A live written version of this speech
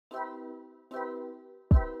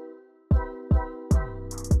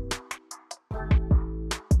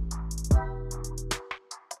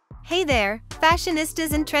Hey there,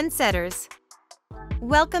 fashionistas and trendsetters.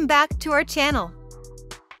 Welcome back to our channel.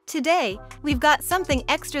 Today, we've got something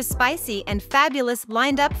extra spicy and fabulous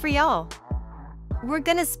lined up for y'all. We're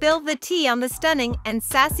gonna spill the tea on the stunning and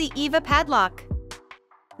sassy Eva Padlock.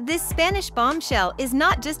 This Spanish bombshell is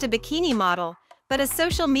not just a bikini model, but a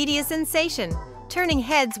social media sensation, turning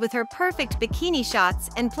heads with her perfect bikini shots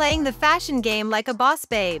and playing the fashion game like a boss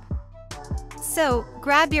babe. So,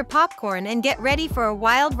 grab your popcorn and get ready for a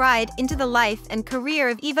wild ride into the life and career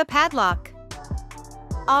of Eva Padlock.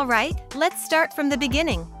 Alright, let's start from the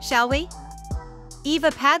beginning, shall we?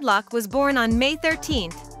 Eva Padlock was born on May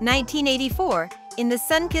 13, 1984, in the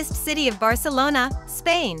sun-kissed city of Barcelona,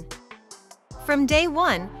 Spain. From day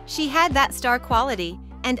one, she had that star quality,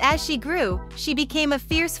 and as she grew, she became a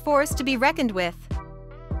fierce force to be reckoned with.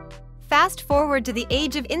 Fast forward to the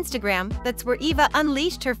age of Instagram, that's where Eva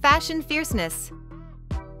unleashed her fashion fierceness.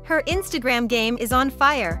 Her Instagram game is on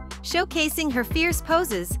fire, showcasing her fierce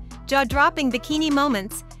poses, jaw-dropping bikini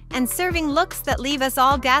moments, and serving looks that leave us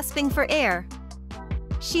all gasping for air.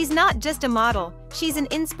 She's not just a model, she's an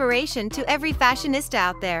inspiration to every fashionista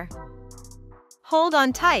out there. Hold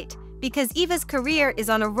on tight, because Eva's career is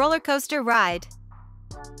on a roller coaster ride.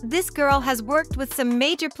 This girl has worked with some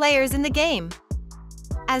major players in the game.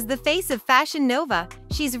 As the face of Fashion Nova,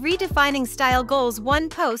 she's redefining style goals one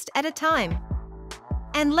post at a time.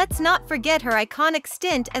 And let's not forget her iconic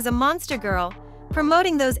stint as a monster girl,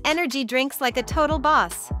 promoting those energy drinks like a total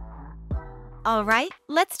boss. Alright,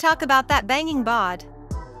 let's talk about that banging bod.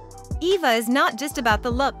 Eva is not just about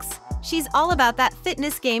the looks, she's all about that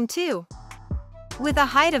fitness game too. With a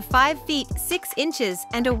height of 5 feet 6 inches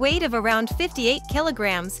and a weight of around 58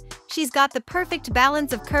 kilograms, she's got the perfect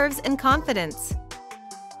balance of curves and confidence.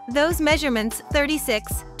 Those measurements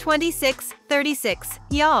 36, 26, 36,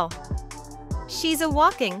 y'all. She's a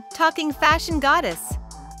walking, talking fashion goddess.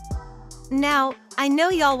 Now, I know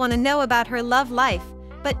y'all want to know about her love life,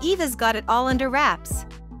 but Eva's got it all under wraps.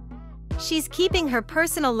 She's keeping her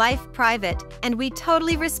personal life private, and we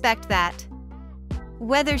totally respect that.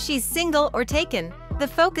 Whether she's single or taken, the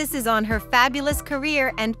focus is on her fabulous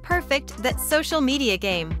career and perfect that social media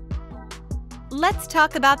game. Let's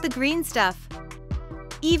talk about the green stuff.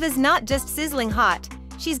 Eva's not just sizzling hot,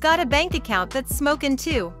 she's got a bank account that's smoking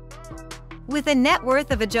too. With a net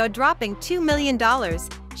worth of a jaw-dropping $2 million,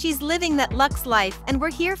 she's living that luxe life and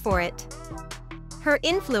we're here for it. Her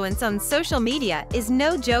influence on social media is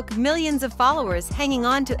no joke, millions of followers hanging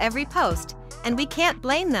on to every post, and we can't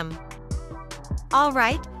blame them.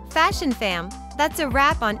 Alright, fashion fam, that's a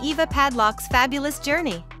wrap on Eva Padlock's fabulous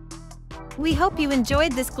journey. We hope you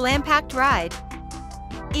enjoyed this glam-packed ride.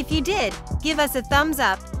 If you did, give us a thumbs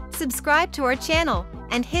up, subscribe to our channel,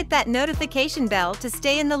 and hit that notification bell to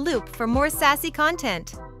stay in the loop for more sassy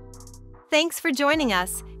content. Thanks for joining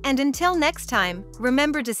us, and until next time,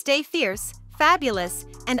 remember to stay fierce, fabulous,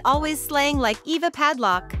 and always slaying like Eva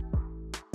Padlock.